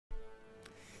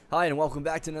Hi and welcome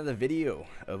back to another video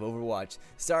of Overwatch.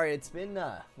 Sorry, it's been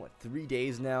what, 3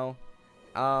 days now.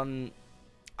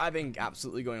 I've been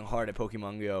absolutely going hard at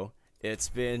Pokemon Go. It's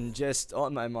been just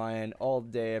on my mind all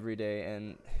day, every day,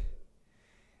 and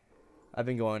I've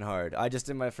been going hard. I just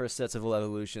did my first sets of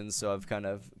evolutions, so I've kind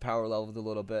of power leveled a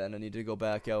little bit, and I need to go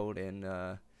back out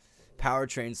and power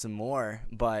train some more.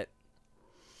 But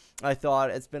I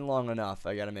thought it's been long enough.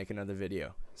 I gotta make another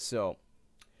video. So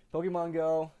Pokemon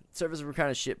Go servers were kind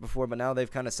of shit before, but now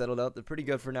they've kind of settled out. They're pretty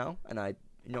good for now, and I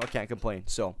can't complain.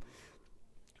 So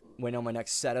waiting on my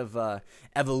next set of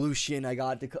evolution. I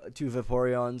got the 2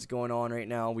 Vaporeons going on right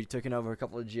now. We've taken over a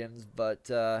couple of gyms, but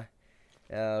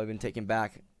we've been taken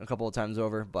back a couple of times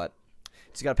over. But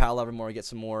just got to power level more, get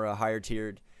some more higher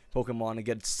tiered Pokemon, a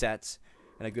good set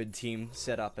and a good team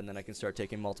set up, and then I can start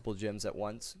taking multiple gyms at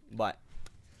once. But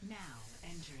now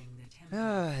entering the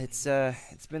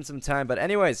it's been some time. But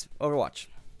anyways, Overwatch.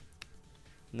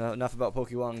 No, enough about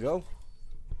Pokemon Go.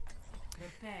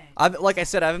 Like I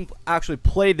said, I haven't actually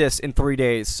played this in 3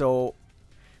 days, so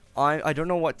I don't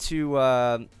know what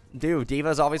to do.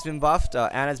 Diva's always been buffed.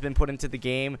 Anna's been put into the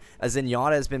game.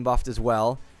 Zenyatta has been buffed as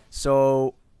well.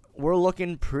 So we're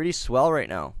looking pretty swell right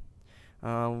now.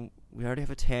 We already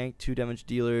have a tank, 2 damage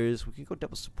dealers. We can go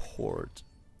double support.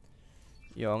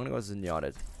 Yo, I'm gonna go with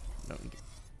Zenyatta. No,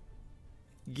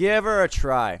 give her a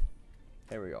try.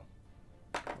 There we go.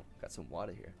 Got some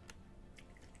water here.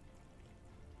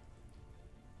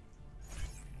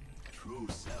 True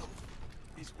self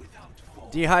is without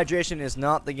fault. Dehydration is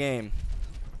not the game.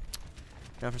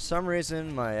 Now, for some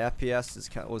reason, my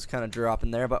FPS was kind of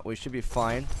dropping there, but we should be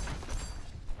fine.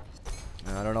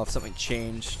 I don't know if something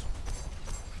changed.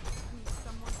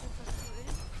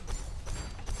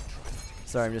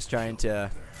 Sorry, I'm just trying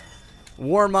to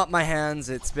warm up my hands.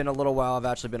 It's been a little while. I've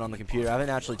actually been on the computer. I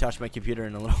haven't actually touched my computer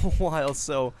in a little while,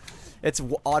 so it's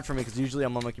odd for me because usually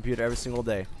I'm on my computer every single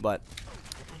day. But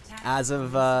as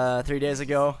of 3 days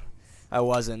ago, I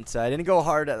wasn't. I didn't go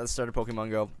hard at the start of Pokemon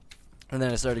Go, and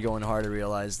then I started going hard. I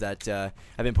realized that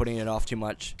I've been putting it off too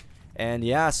much. And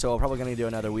yeah, so I'm probably going to do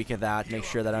another week of that, make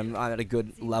sure that I'm at a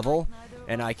good level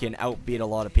and I can outbeat a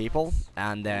lot of people.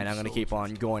 And then I'm going to keep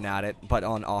on going at it, but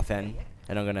on off end.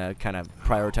 And I'm going to kind of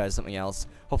prioritize something else.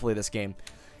 Hopefully this game.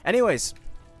 Anyways,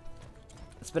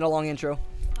 it's been a long intro.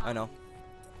 I know.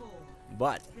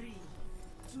 But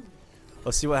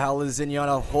let's see what hell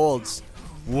Zenyatta holds.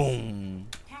 Boom.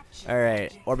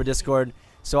 Alright, Orbit Discord.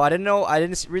 So I didn't know, I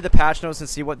didn't read the patch notes and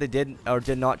see what they did or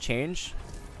did not change.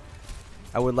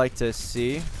 I would like to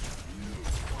see.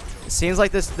 It seems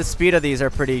like the speed of these are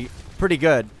pretty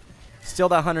good. Still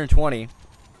that 120.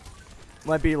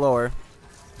 Might be lower.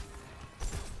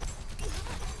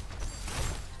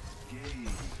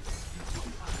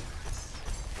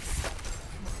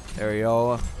 There we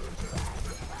go.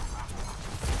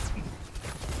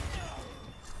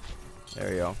 There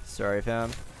we go. Sorry, fam.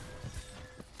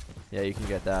 Yeah, you can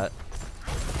get that.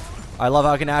 I love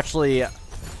how I can actually,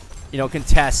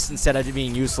 contest instead of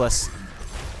being useless.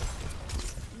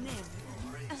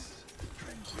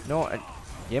 No,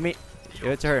 give it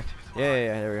to her. Yeah,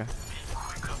 there we go.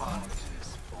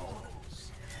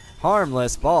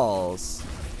 Harmless balls.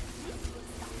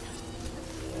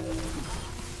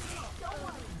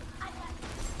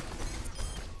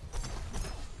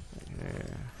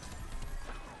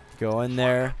 Go in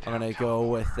there. I'm gonna go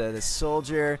with the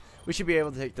soldier. We should be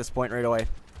able to take this point right away.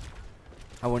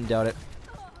 I wouldn't doubt it.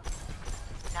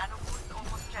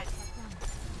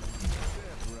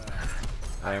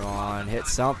 Come on, hit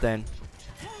something.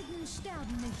 You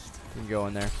can go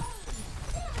in there.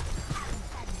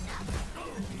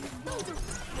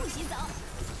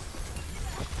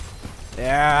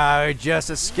 Yeah, we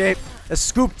just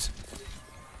scooped.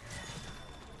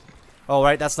 Oh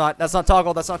right, that's not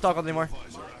toggle. That's not toggle anymore.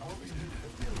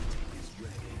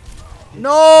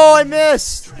 No, I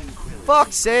missed.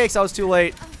 Fuck's sakes, I was too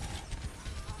late.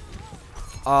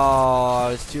 Oh,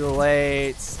 I was too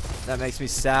late. That makes me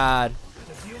sad.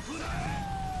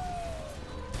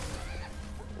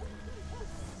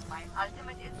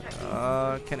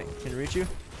 Can it reach you?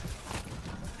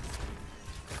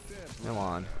 Come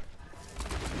on.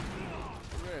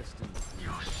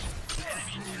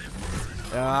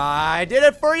 I did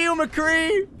it for you,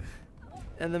 McCree!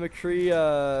 And the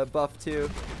McCree buff too.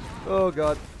 Oh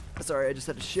god. Sorry, I just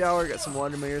had to shower, got some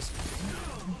water in my ears.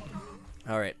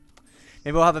 Alright.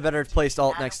 Maybe we'll have a better placed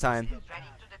ult next time.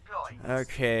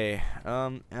 Okay.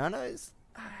 Anna is,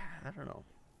 I don't know.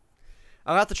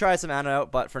 I'll have to try some Anna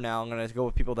out, but for now I'm gonna go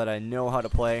with people that I know how to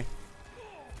play.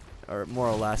 Or more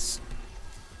or less.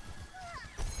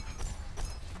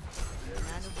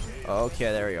 Okay,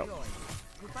 there we go.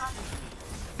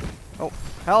 Oh,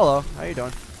 hello. How you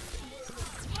doing?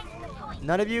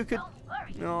 None of you could...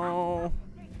 No.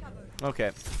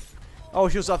 Okay. Oh,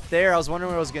 she was up there. I was wondering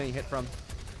where I was getting hit from.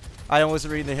 I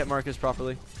wasn't reading the hit markers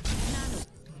properly.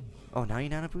 Oh, now you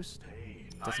nano boost?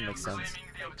 Doesn't make sense.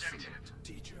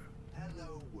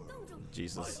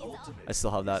 Jesus. I still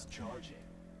have that.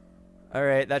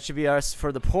 Alright, that should be us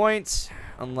for the point.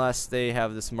 Unless they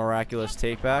have this miraculous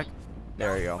take back.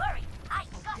 There we go.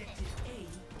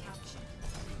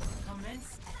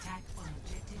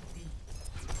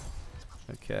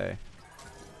 Okay.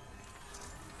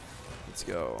 Let's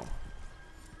go.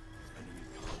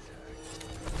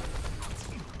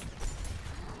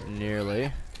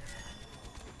 Nearly.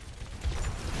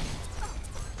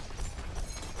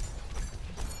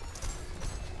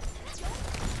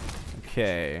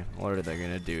 Okay, what are they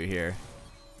gonna do here?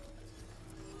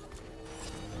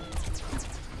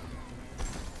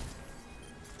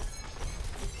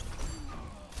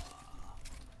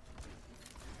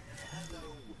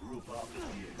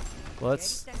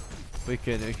 Let's. We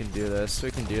can do this.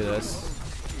 We can do this.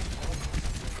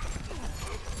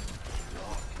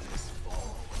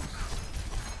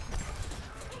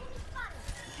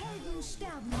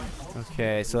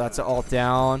 Okay, so that's all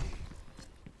down.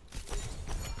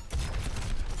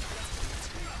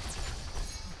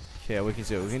 Okay, we can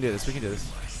do it. We can do this. We can do this.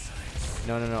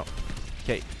 No, no, no.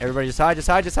 Okay, everybody just hide, just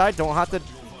hide, just hide. Don't have to.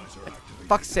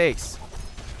 Fuck's sakes.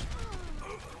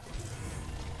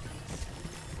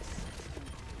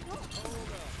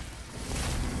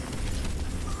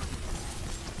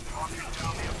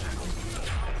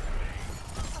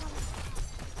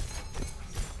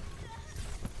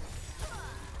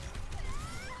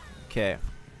 Okay.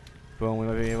 Boom, we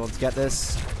might be able to get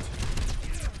this.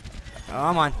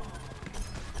 Come on.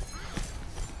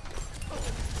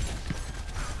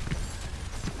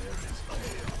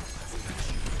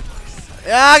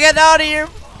 Yeah, get out of here.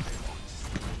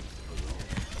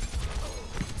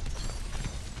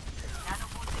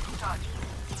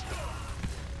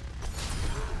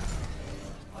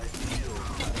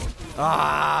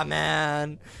 Ah,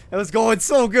 man. It was going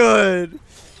so good.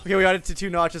 Okay, we got it to 2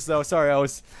 notches though. Sorry, I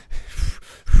was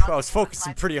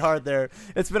focusing pretty hard there.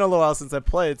 It's been a little while since I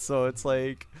played, so it's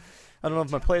like I don't know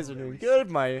if my plays are doing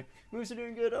good, my moves are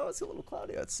doing good. Oh, it's a little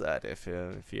cloudy outside. If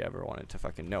you ever wanted to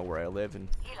fucking know where I live and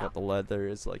what the weather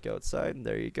is like outside,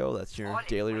 there you go. That's your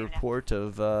daily report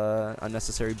of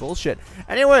unnecessary bullshit.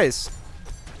 Anyways,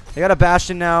 I got a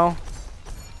Bastion now.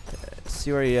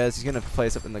 See where he is. He's gonna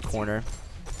place up in the corner.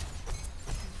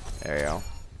 There you go.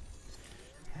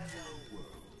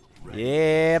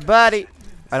 Yeah, buddy.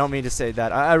 I don't mean to say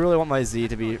that. I really want my Z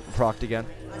to be procced again.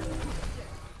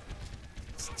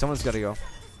 Someone's got to go.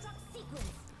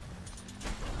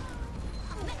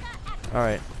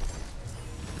 Alright.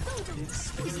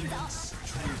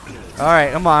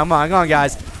 Alright, come on, come on, come on,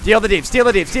 guys. Steal the deeps, steal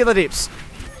the deeps, steal the deeps.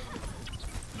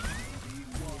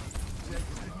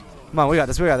 Come on, we got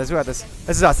this, we got this, we got this.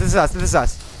 This is us, this is us, this is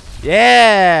us.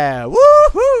 Yeah!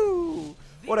 Woohoo!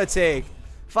 What a take.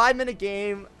 5-minute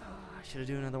game. Should I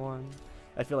do another one?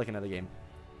 I feel like another game.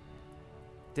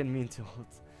 Didn't mean to hold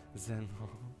Zen.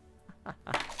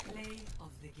 Play of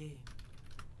the game.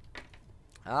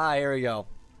 Ah, here we go.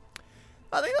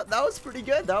 I think that was pretty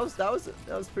good. That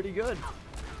was pretty good.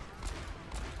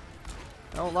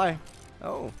 I don't lie.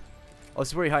 Oh,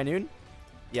 it's very high noon.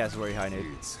 Yeah, it's very high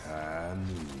noon.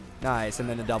 Nice, and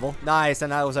then a double. Nice,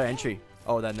 and that was our entry.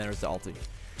 Oh, then there's the ulti.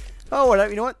 Oh, whatever.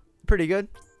 You know what? Pretty good.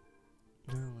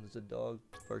 Oh, there's a dog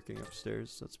barking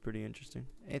upstairs. That's pretty interesting.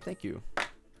 Hey, thank you.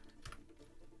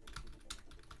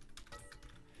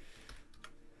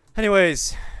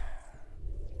 Anyways,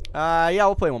 yeah,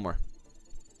 we'll play one more.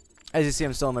 As you see,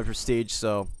 I'm still on my prestige,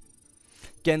 so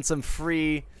getting some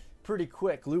free, pretty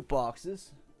quick loot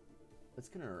boxes. It's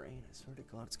gonna rain. I swear to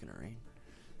God, it's gonna rain.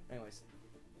 Anyways,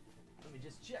 let me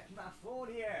just check my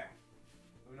phone here.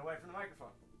 Moving away from the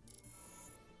microphone.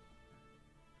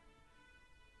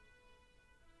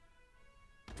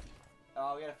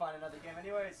 Oh, we gotta find another game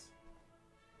anyways.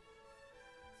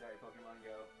 Sorry, Pokemon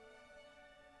Go.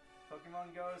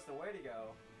 Pokemon Go is the way to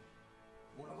go.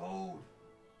 Wanna load?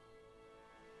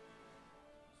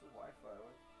 What's the Wi-Fi?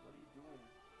 What are you doing?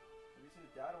 You're using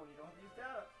the data when you don't have to use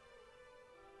data.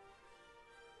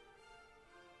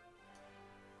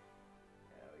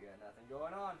 Yeah, we got nothing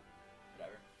going on.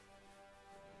 Whatever.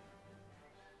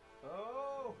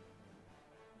 Oh!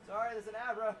 Sorry, there's an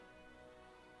Abra.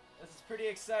 This is pretty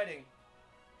exciting.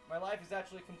 My life is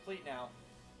actually complete now.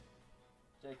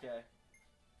 JK.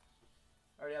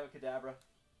 I already have a Kadabra.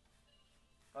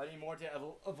 I need more to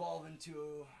evolve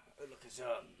into a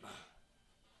Alakazam.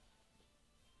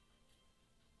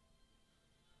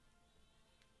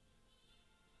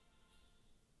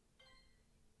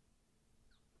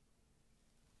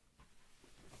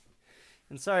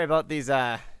 And sorry about these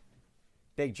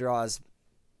big draws,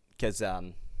 because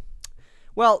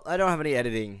well, I don't have any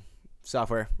editing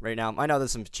software right now. I know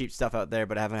there's some cheap stuff out there,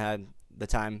 but I haven't had the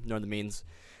time nor the means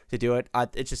to do it.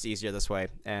 It's just easier this way.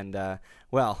 And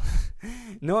well,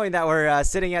 knowing that we're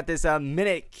sitting at this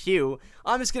minute queue,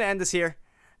 I'm just gonna end this here.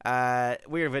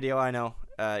 Weird video, I know.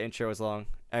 Intro was long,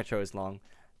 outro was long,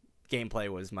 gameplay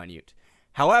was minute.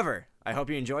 However, I hope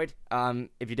you enjoyed.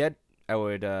 If you did,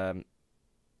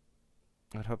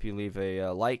 I'd hope you leave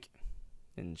a like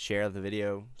and share the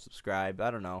video, subscribe.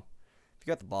 I don't know. If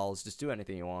you got the balls, just do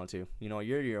anything you want to. You know,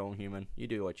 you're your own human. You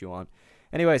do what you want.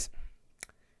 Anyways,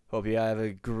 hope you have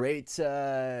a great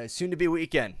soon-to-be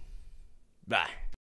weekend. Bye.